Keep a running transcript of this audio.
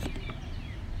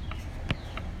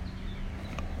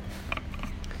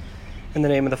In the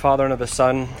name of the Father, and of the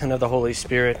Son, and of the Holy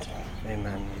Spirit.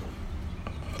 Amen.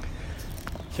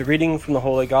 The reading from the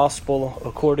Holy Gospel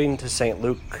according to St.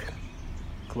 Luke.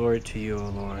 Glory to you, O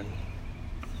Lord.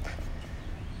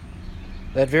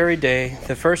 That very day,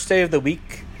 the first day of the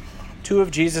week, 2 of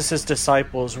Jesus'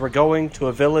 disciples were going to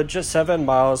a village 7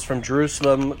 miles from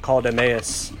Jerusalem called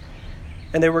Emmaus,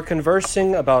 and they were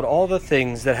conversing about all the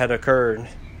things that had occurred.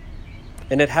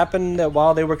 And it happened that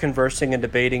while they were conversing and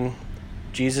debating,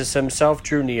 Jesus himself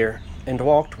drew near and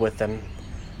walked with them,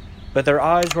 but their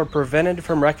eyes were prevented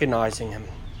from recognizing him.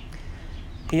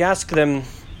 He asked them,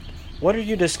 "What are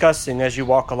you discussing as you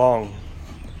walk along?"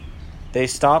 They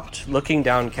stopped, looking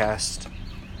downcast.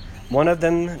 One of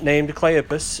them, named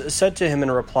Cleopas, said to him in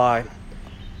reply,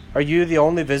 "Are you the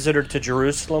only visitor to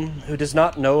Jerusalem who does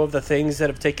not know of the things that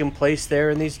have taken place there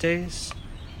in these days?"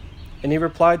 And he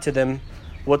replied to them,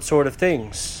 "What sort of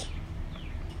things?"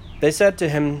 They said to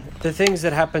him, "The things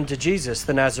that happened to Jesus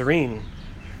the Nazarene,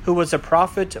 who was a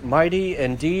prophet, mighty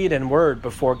in deed and word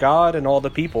before God and all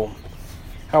the people.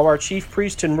 How our chief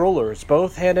priests and rulers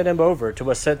both handed him over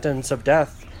to a sentence of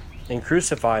death and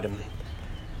crucified him.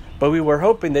 But we were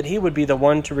hoping that he would be the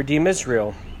one to redeem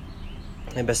Israel.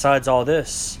 And besides all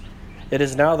this, it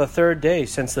is now the 3rd day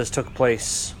since this took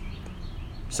place.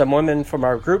 Some women from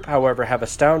our group, however, have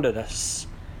astounded us.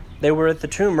 They were at the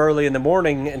tomb early in the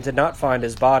morning and did not find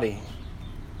his body.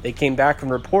 They came back and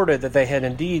reported that they had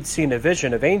indeed seen a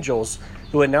vision of angels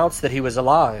who announced that he was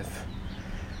alive.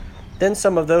 Then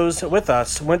some of those with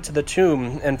us went to the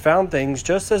tomb and found things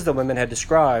just as the women had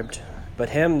described,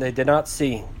 but him they did not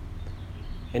see.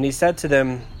 And he said to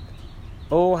them,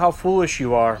 'Oh, how foolish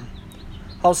you are!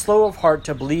 How slow of heart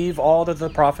to believe all that the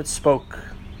prophets spoke!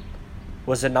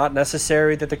 Was it not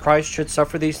necessary that the Christ should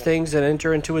suffer these things and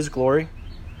enter into his glory?'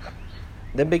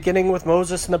 Then beginning with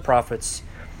Moses and the prophets,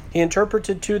 he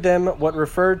interpreted to them what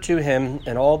referred to him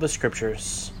in all the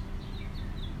scriptures.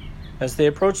 As they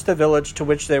approached the village to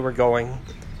which they were going,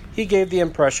 he gave the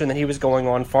impression that he was going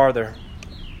on farther.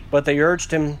 But they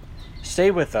urged him,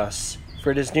 'Stay with us,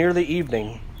 for it is nearly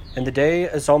evening, and the day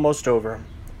is almost over.'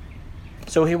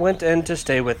 So he went in to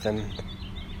stay with them.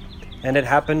 And it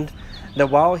happened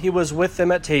that while he was with them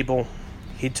at table,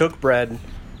 he took bread,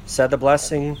 said the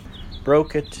blessing,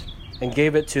 broke it, and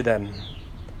gave it to them.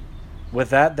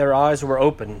 With that their eyes were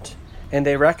opened, and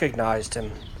they recognized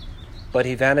him, but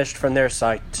he vanished from their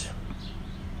sight.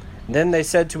 Then they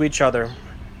said to each other,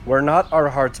 'Were not our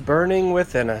hearts burning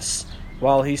within us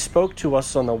while he spoke to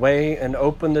us on the way and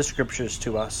opened the scriptures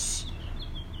to us?'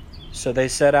 So they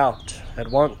set out at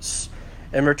once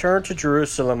and returned to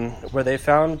Jerusalem, where they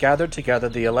found gathered together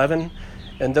the 11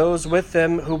 and those with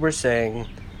them who were saying,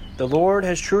 'The Lord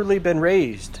has truly been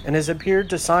raised and has appeared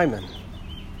to Simon.'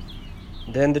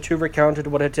 Then the 2 recounted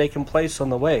what had taken place on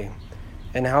the way,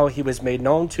 and how he was made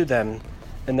known to them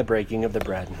in the breaking of the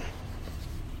bread."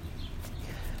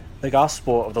 The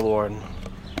Gospel of the Lord.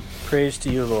 Praise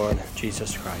to you, Lord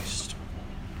Jesus Christ.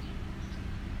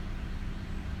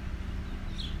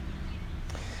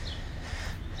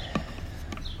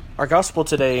 Our Gospel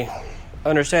today,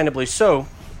 understandably so,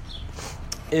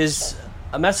 is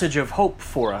a message of hope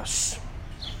for us.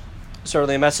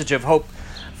 Certainly a message of hope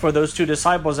for those 2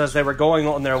 disciples as they were going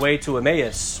on their way to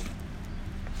Emmaus.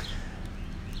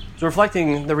 It's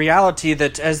reflecting the reality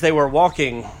that as they were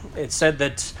walking, it said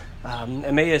that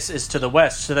Emmaus is to the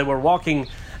west, so they were walking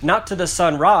not to the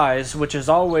sunrise, which is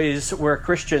always where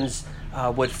Christians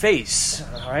would face.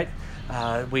 All right,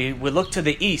 we look to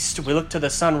the east, we look to the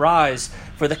sunrise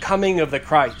for the coming of the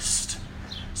Christ.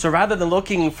 So rather than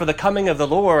looking for the coming of the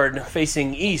Lord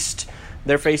facing east,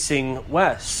 they're facing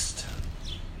west.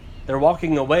 They're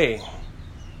walking away.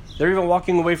 They're even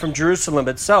walking away from Jerusalem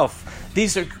itself.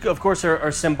 These, of course,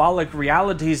 are symbolic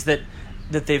realities that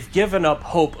they've given up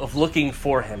hope of looking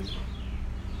for him.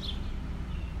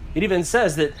 It even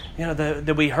says that,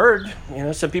 that we heard,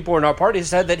 some people in our party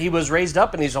said that he was raised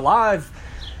up and he's alive.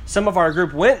 Some of our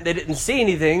group went, they didn't see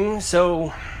anything,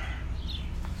 so,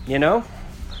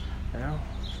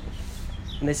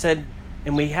 And they said,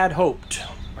 and we had hoped,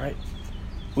 right?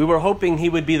 We were hoping he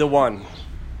would be the one.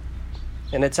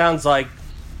 And it sounds like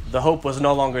the hope was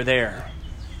no longer there,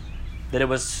 that it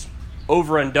was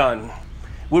over and done.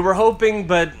 We were hoping,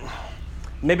 but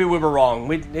maybe we were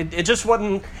wrong. It just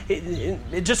wasn't.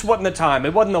 It just wasn't the time.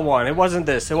 It wasn't the one. It wasn't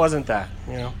this. It wasn't that.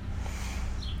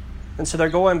 And so they're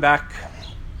going back,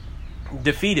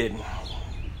 defeated,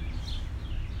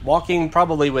 walking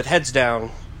probably with heads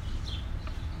down,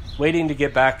 waiting to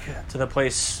get back to the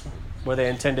place where they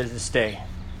intended to stay.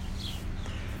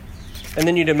 And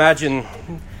then you'd imagine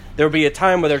there would be a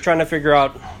time where they're trying to figure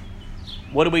out,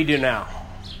 what do we do now?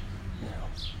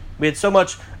 We had so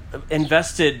much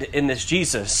invested in this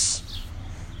Jesus.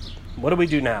 What do we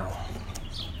do now?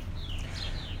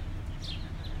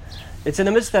 It's in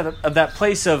the midst of that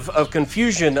place of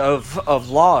confusion, of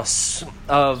loss,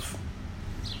 of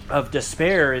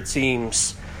despair, it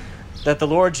seems, that the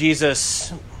Lord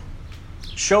Jesus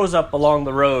shows up along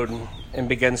the road and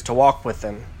begins to walk with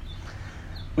them.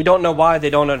 We don't know why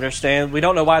they don't understand. We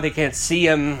don't know why they can't see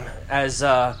him as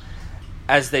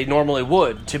they normally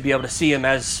would, to be able to see him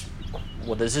as,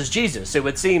 well, this is Jesus. It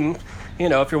would seem,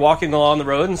 if you're walking along the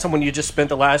road and someone you just spent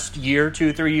the last year,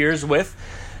 2, 3 years with,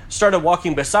 started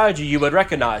walking beside you, you would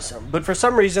recognize him. But for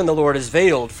some reason, the Lord is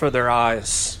veiled for their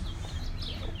eyes.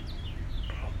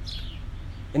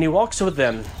 And he walks with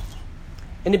them,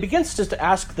 and he begins just to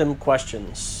ask them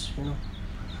questions.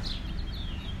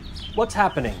 What's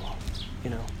happening?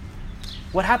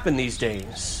 What happened these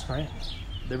days? Right?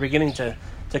 They're beginning to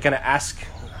kind of ask.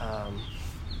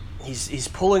 He's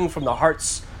pulling from the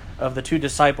hearts of the two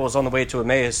disciples on the way to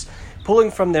Emmaus, pulling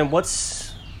from them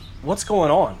what's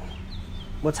going on.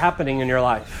 What's happening in your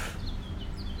life?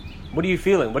 What are you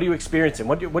feeling? What are you experiencing?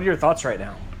 What are your thoughts right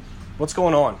now? What's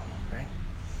going on? Right?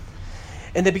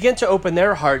 And they begin to open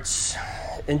their hearts,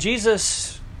 and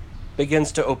Jesus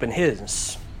begins to open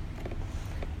his.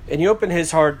 And he opened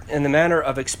his heart in the manner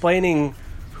of explaining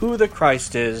who the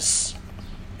Christ is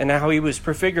and how he was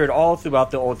prefigured all throughout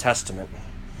the Old Testament.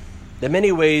 The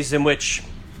many ways in which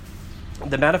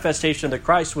the manifestation of the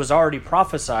Christ was already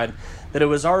prophesied, that it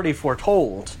was already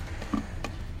foretold.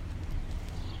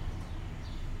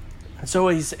 And so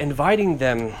he's inviting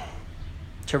them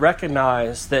to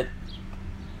recognize that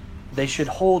they should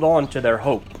hold on to their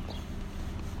hope.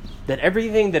 That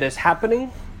everything that is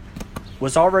happening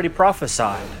was already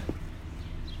prophesied.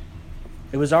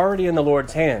 It was already in the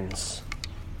Lord's hands.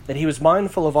 That he was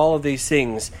mindful of all of these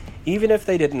things, even if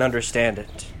they didn't understand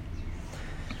it.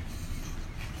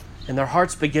 And their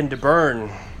hearts begin to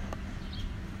burn.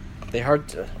 They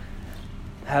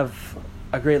have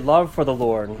a great love for the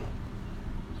Lord.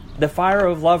 The fire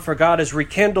of love for God is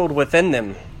rekindled within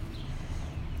them.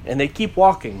 And they keep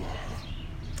walking.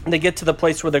 And they get to the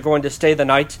place where they're going to stay the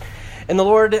night. And the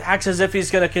Lord acts as if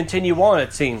he's going to continue on,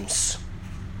 it seems.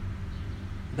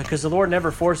 Because the Lord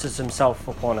never forces himself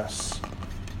upon us.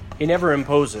 He never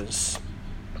imposes.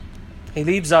 He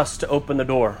leaves us to open the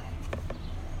door.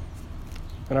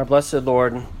 And our blessed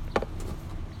Lord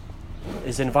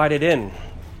is invited in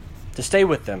to stay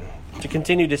with them, to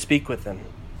continue to speak with them.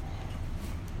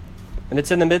 And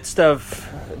it's in the midst of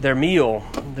their meal,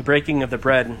 the breaking of the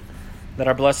bread, that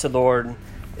our blessed Lord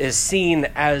is seen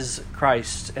as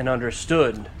Christ and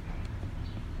understood.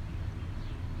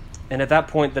 And at that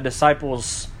point, the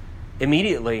disciples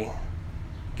immediately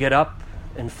get up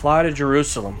and fly to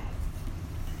Jerusalem.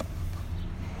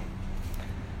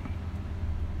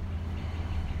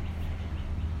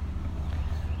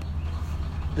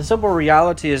 The simple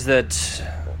reality is that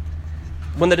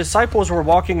when the disciples were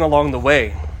walking along the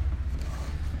way,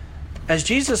 as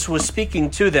Jesus was speaking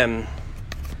to them,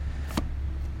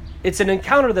 it's an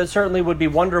encounter that certainly would be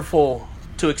wonderful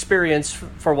to experience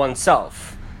for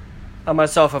oneself. I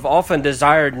myself have often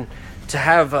desired to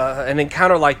have an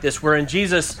encounter like this, wherein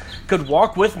Jesus could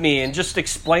walk with me and just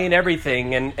explain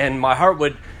everything, and my heart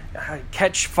would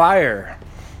catch fire.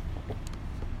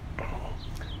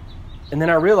 And then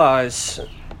I realize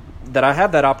that I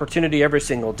have that opportunity every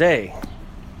single day,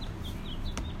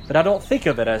 but I don't think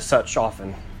of it as such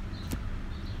often.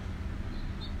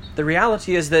 The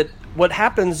reality is that what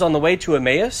happens on the way to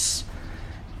Emmaus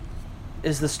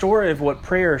is the story of what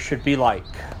prayer should be like.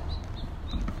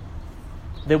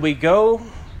 That we go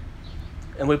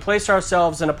and we place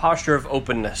ourselves in a posture of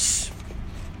openness.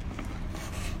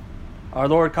 Our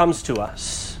Lord comes to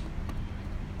us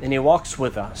and he walks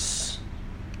with us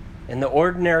in the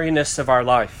ordinariness of our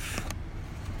life.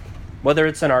 Whether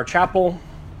it's in our chapel,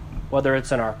 whether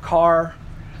it's in our car,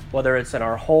 whether it's in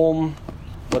our home,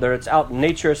 whether it's out in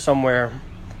nature somewhere.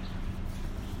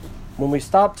 When we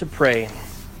stop to pray,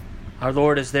 our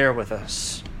Lord is there with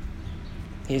us.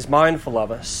 He's mindful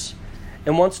of us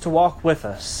and wants to walk with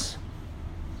us.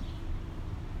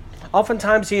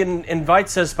 Oftentimes he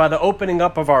invites us by the opening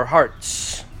up of our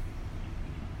hearts.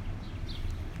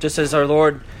 Just as our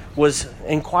Lord was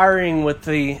inquiring with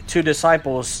the two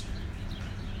disciples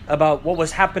about what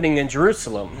was happening in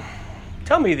Jerusalem.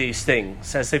 Tell me these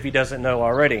things, as if he doesn't know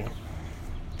already.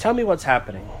 Tell me what's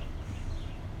happening.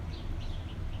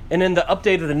 And in the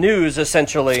update of the news,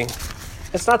 essentially,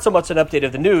 it's not so much an update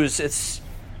of the news, it's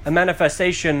a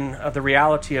manifestation of the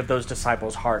reality of those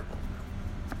disciples' heart.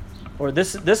 Or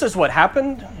this is what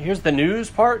happened. Here's the news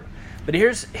part. But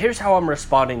here's how I'm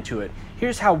responding to it.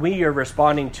 Here's how we are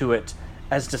responding to it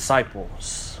as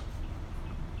disciples.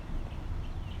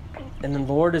 And the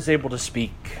Lord is able to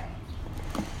speak.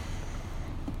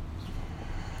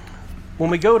 When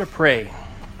we go to pray,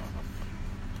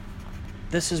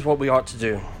 this is what we ought to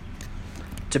do.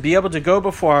 To be able to go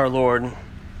before our Lord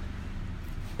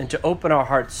and to open our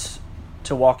hearts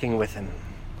to walking with Him.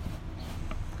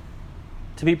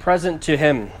 To be present to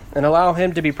Him and allow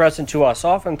Him to be present to us,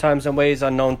 oftentimes in ways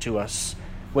unknown to us,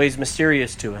 ways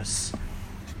mysterious to us.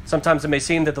 Sometimes it may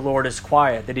seem that the Lord is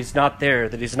quiet, that He's not there,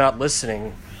 that He's not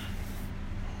listening.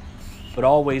 But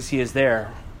always He is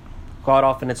there. Quite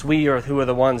often it's we who are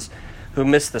the ones who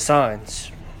miss the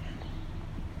signs.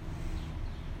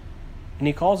 And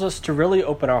He calls us to really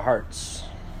open our hearts,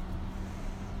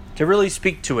 to really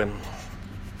speak to Him.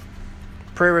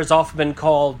 Prayer has often been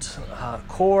called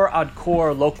cor ad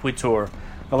cor loquitur,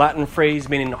 a Latin phrase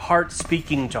meaning heart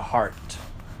speaking to heart.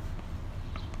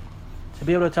 To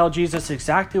be able to tell Jesus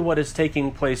exactly what is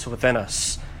taking place within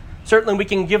us. Certainly we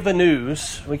can give the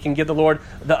news, we can give the Lord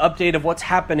the update of what's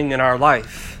happening in our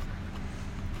life.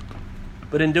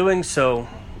 But in doing so,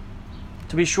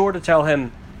 to be sure to tell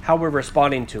Him how we're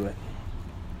responding to it.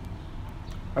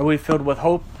 Are we filled with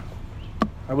hope?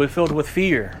 Are we filled with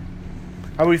fear?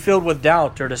 Are we filled with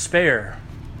doubt or despair?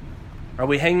 Are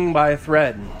we hanging by a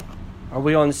thread? Are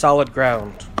we on solid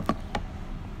ground?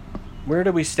 Where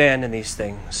do we stand in these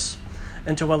things?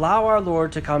 And to allow our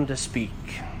Lord to come to speak.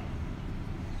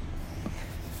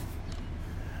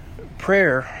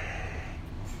 Prayer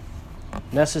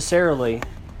necessarily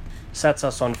sets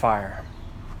us on fire.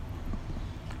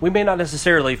 We may not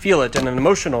necessarily feel it in an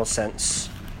emotional sense,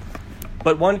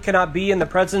 but one cannot be in the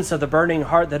presence of the burning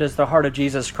heart that is the heart of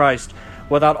Jesus Christ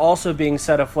without also being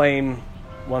set aflame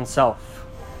oneself.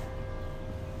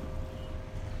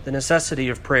 The necessity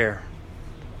of prayer.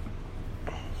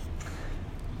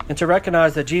 And to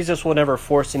recognize that Jesus will never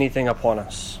force anything upon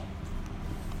us.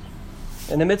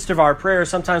 In the midst of our prayer,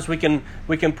 sometimes we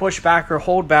can push back or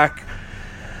hold back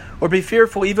or be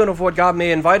fearful even of what God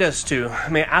may invite us to,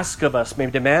 may ask of us, may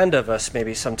demand of us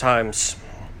maybe sometimes.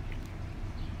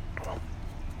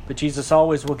 But Jesus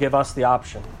always will give us the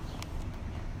option.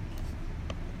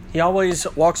 He always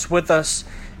walks with us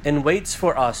and waits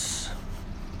for us.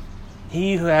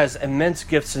 He who has immense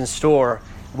gifts in store,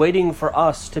 waiting for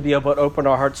us to be able to open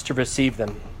our hearts to receive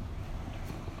them.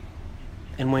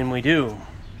 And when we do,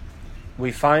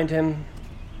 we find Him.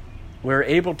 We're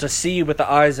able to see with the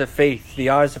eyes of faith, the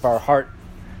eyes of our heart,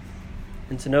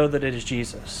 and to know that it is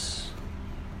Jesus.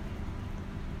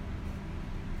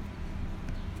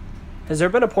 Has there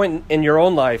been a point in your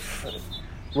own life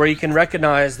where you can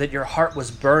recognize that your heart was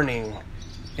burning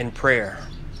in prayer?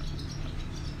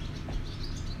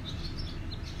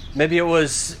 Maybe it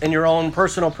was in your own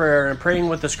personal prayer and praying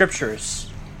with the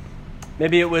Scriptures.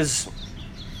 Maybe it was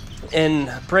in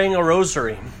praying a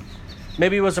rosary.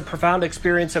 Maybe it was a profound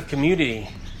experience of community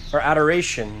or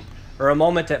adoration or a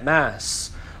moment at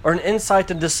Mass or an insight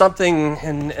into something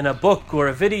in a book or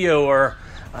a video or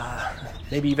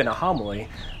maybe even a homily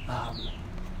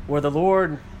where the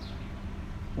Lord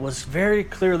was very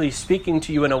clearly speaking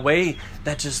to you in a way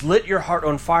that just lit your heart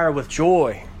on fire with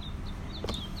joy,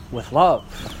 with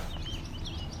love,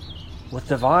 with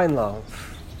divine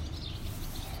love.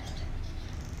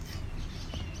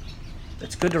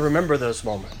 It's good to remember those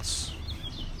moments.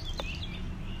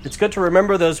 It's good to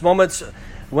remember those moments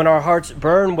when our hearts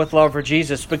burn with love for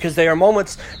Jesus, because they are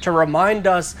moments to remind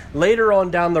us later on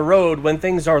down the road when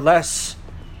things are less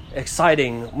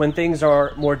exciting, when things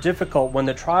are more difficult, when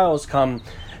the trials come,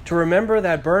 to remember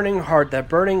that burning heart, that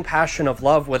burning passion of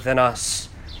love within us,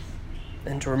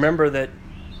 and to remember that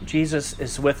Jesus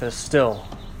is with us still.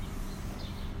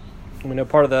 We know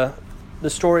part of the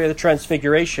story of the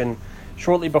Transfiguration,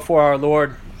 shortly before our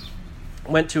Lord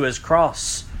went to His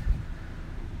cross,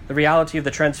 the reality of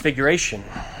the Transfiguration,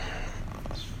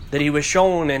 that He was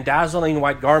shown in dazzling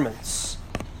white garments.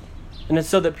 And it's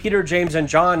so that Peter, James, and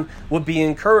John would be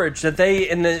encouraged that they,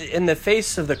 in the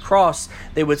face of the cross,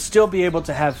 they would still be able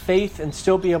to have faith and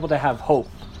still be able to have hope.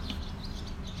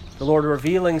 The Lord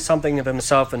revealing something of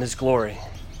Himself and His glory.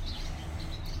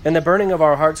 And the burning of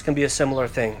our hearts can be a similar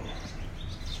thing.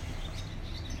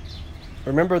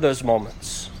 Remember those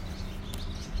moments.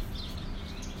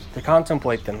 To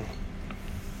contemplate them.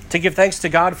 To give thanks to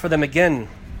God for them again.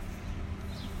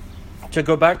 To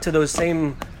go back to those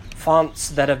same fonts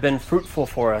that have been fruitful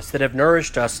for us, that have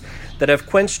nourished us, that have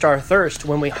quenched our thirst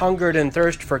when we hungered and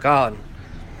thirst for God.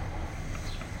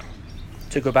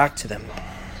 To go back to them.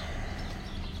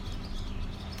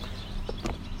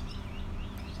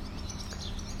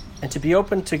 And to be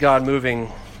open to God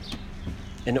moving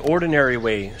in ordinary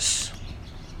ways.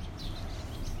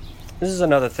 This is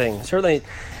another thing. Certainly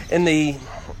in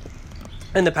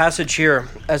the passage here,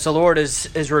 as the Lord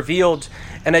is revealed,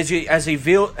 and as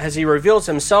he reveals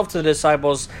himself to the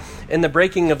disciples in the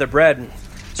breaking of the bread,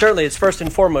 certainly it's first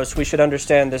and foremost we should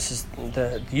understand this is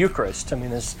the Eucharist. I mean,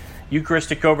 this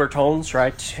Eucharistic overtones,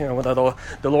 right? You know,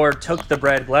 the Lord took the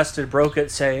bread, blessed it, broke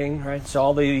it, saying, right? So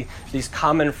all these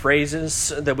common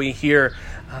phrases that we hear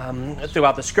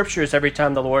throughout the Scriptures every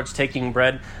time the Lord's taking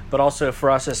bread, but also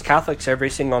for us as Catholics every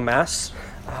single Mass,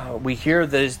 we hear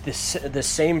the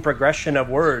same progression of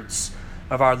words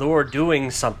of our Lord doing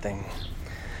something.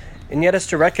 And yet it's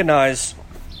to recognize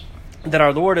that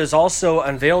our Lord is also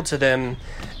unveiled to them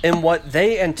in what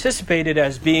they anticipated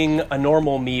as being a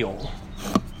normal meal.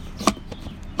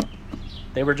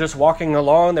 They were just walking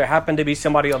along. There happened to be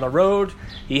somebody on the road.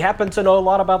 He happened to know a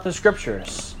lot about the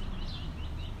Scriptures.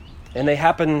 And they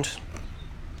happened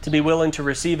to be willing to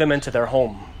receive him into their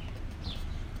home,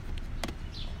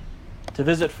 to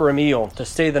visit for a meal, to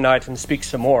stay the night and speak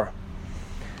some more.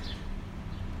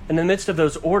 In the midst of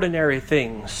those ordinary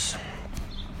things,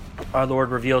 our Lord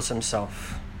reveals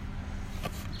himself.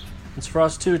 It's for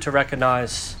us, too, to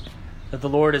recognize that the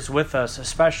Lord is with us,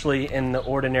 especially in the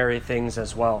ordinary things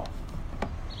as well.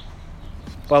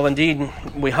 While indeed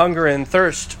we hunger and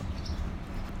thirst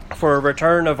for a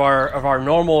return of our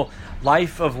normal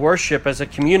life of worship as a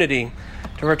community,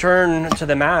 to return to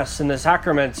the Mass and the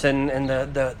sacraments and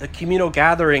the communal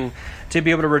gathering, to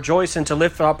be able to rejoice and to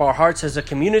lift up our hearts as a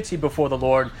community before the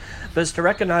Lord, but it's to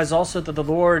recognize also that the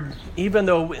Lord, even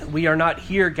though we are not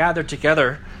here gathered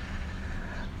together,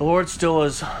 the Lord still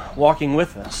is walking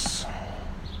with us.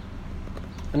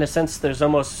 In a sense, there's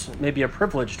almost maybe a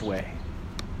privileged way.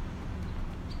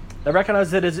 I recognize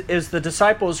that it is the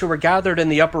disciples who were gathered in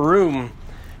the upper room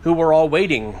who were all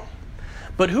waiting.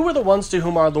 But who were the ones to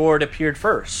whom our Lord appeared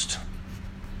first?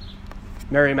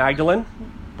 Mary Magdalene,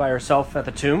 by herself at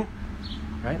the tomb,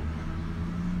 right?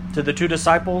 To the two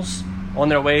disciples on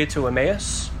their way to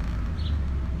Emmaus.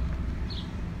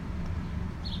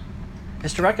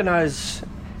 Is to recognize,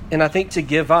 and I think to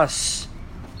give us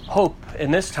hope in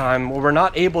this time where we're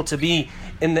not able to be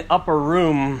in the upper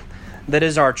room that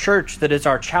is our church, that is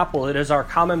our chapel, that is our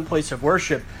common place of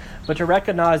worship, but to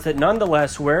recognize that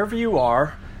nonetheless, wherever you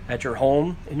are, at your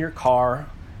home, in your car,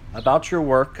 about your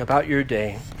work, about your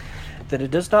day, that it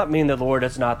does not mean the Lord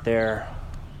is not there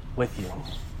with you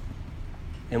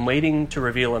and waiting to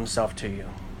reveal himself to you.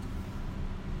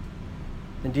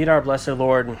 Indeed, our blessed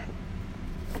Lord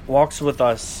walks with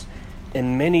us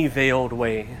in many veiled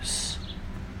ways,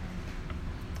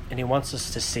 and he wants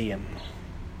us to see him.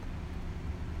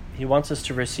 He wants us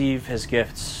to receive his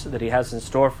gifts that he has in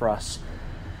store for us,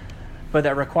 but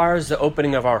that requires the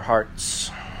opening of our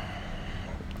hearts.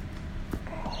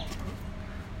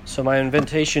 So my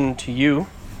invitation to you,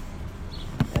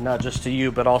 and not just to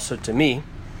you, but also to me,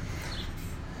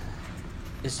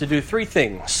 is to do three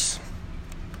things.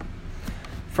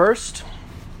 First,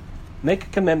 make a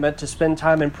commitment to spend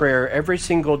time in prayer every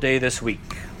single day this week.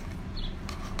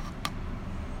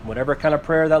 Whatever kind of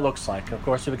prayer that looks like. Of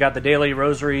course, we've got the daily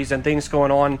rosaries and things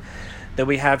going on that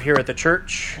we have here at the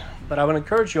church, but I would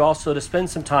encourage you also to spend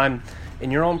some time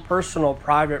in your own personal,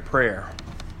 private prayer.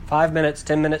 5 minutes,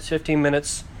 10 minutes, 15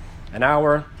 minutes, an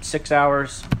hour, 6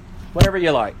 hours, whatever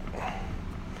you like.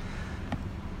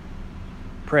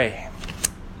 Pray.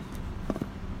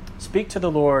 Speak to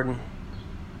the Lord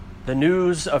the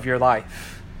news of your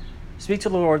life. Speak to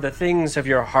the Lord the things of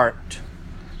your heart.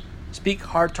 Speak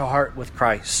heart to heart with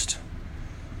Christ.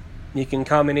 You can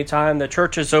come anytime. The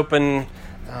church is open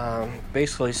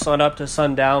basically sun up to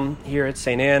sundown here at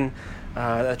St. Anne.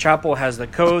 The chapel has the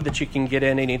code that you can get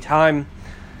in anytime.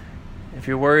 If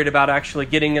you're worried about actually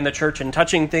getting in the church and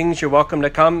touching things, you're welcome to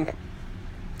come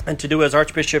and to do as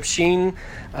Archbishop Sheen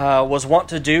was wont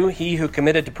to do, he who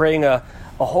committed to praying a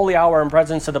holy hour in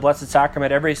presence of the Blessed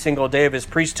Sacrament every single day of his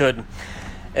priesthood.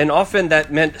 And often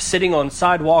that meant sitting on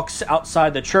sidewalks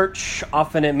outside the church.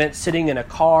 Often it meant sitting in a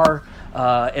car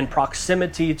in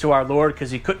proximity to our Lord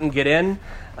because he couldn't get in.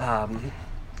 But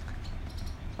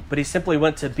he simply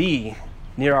went to be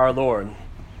near our Lord.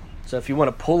 So if you want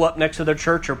to pull up next to the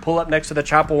church or pull up next to the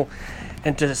chapel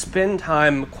and to spend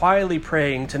time quietly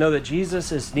praying, to know that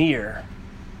Jesus is near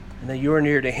and that you are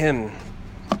near to him,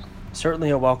 certainly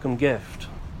a welcome gift.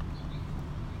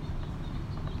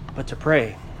 But to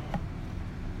pray.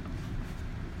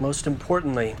 Most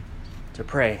importantly, to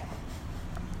pray,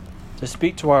 to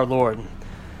speak to our Lord.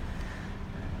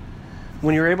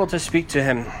 When you're able to speak to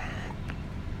him,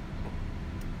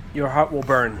 your heart will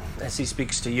burn as he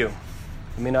speaks to you.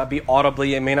 It may not be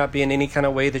audibly, it may not be in any kind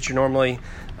of way that you normally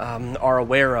are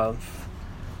aware of,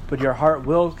 but your heart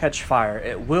will catch fire.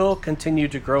 It will continue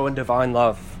to grow in divine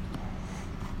love.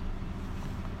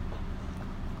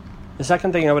 The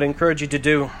second thing I would encourage you to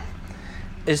do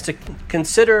is to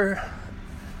consider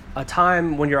a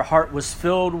time when your heart was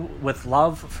filled with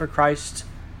love for Christ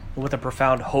and with a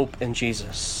profound hope in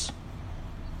Jesus.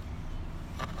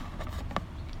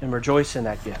 And rejoice in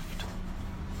that gift.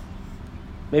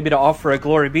 Maybe to offer a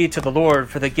glory be to the Lord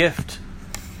for the gift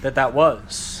that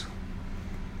was.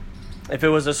 If it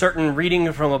was a certain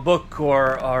reading from a book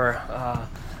or a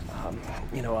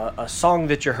song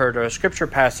that you heard, or a scripture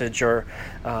passage, or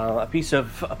a piece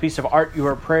of art you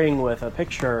were praying with, a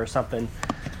picture or something,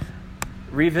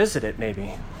 revisit it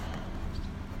maybe.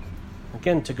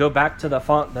 Again, to go back to the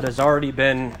font that has already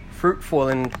been fruitful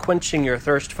in quenching your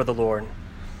thirst for the Lord,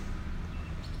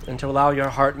 and to allow your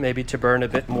heart maybe to burn a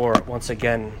bit more once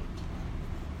again.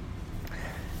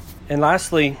 And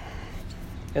lastly,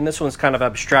 and this one's kind of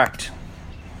abstract,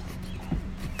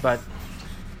 but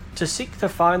to seek to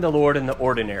find the Lord in the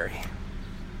ordinary.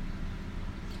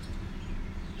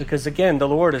 Because again, the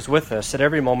Lord is with us at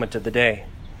every moment of the day.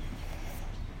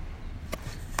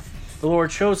 The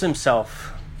Lord shows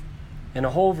himself in a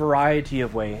whole variety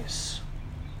of ways.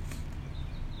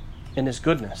 In his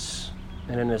goodness,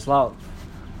 and in his love,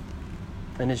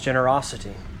 and his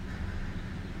generosity.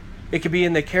 It could be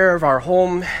in the care of our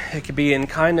home. It could be in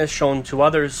kindness shown to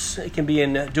others. It can be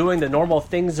in doing the normal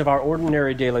things of our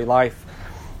ordinary daily life.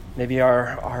 Maybe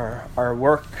our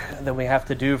work that we have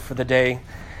to do for the day.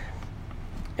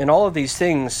 And all of these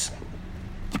things,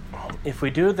 if we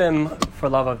do them for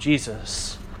love of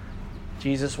Jesus,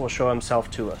 Jesus will show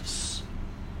himself to us.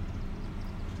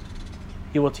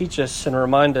 He will teach us and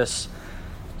remind us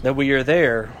that we are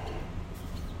there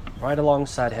right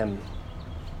alongside him.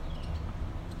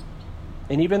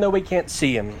 And even though we can't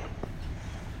see him,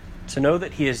 to know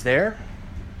that he is there,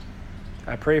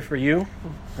 I pray for you,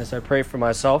 as I pray for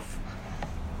myself,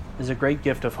 is a great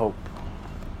gift of hope.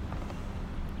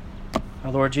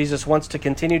 Our Lord Jesus wants to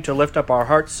continue to lift up our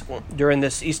hearts during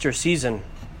this Easter season,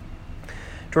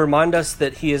 to remind us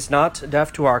that he is not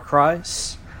deaf to our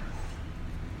cries,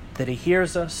 that he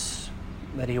hears us,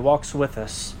 that he walks with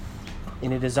us,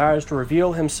 and he desires to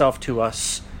reveal himself to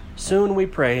us. Soon, we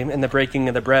pray, in the breaking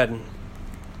of the bread.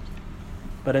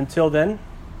 But until then,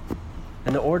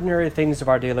 in the ordinary things of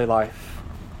our daily life,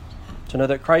 to know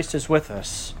that Christ is with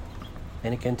us,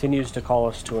 and he continues to call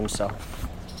us to himself.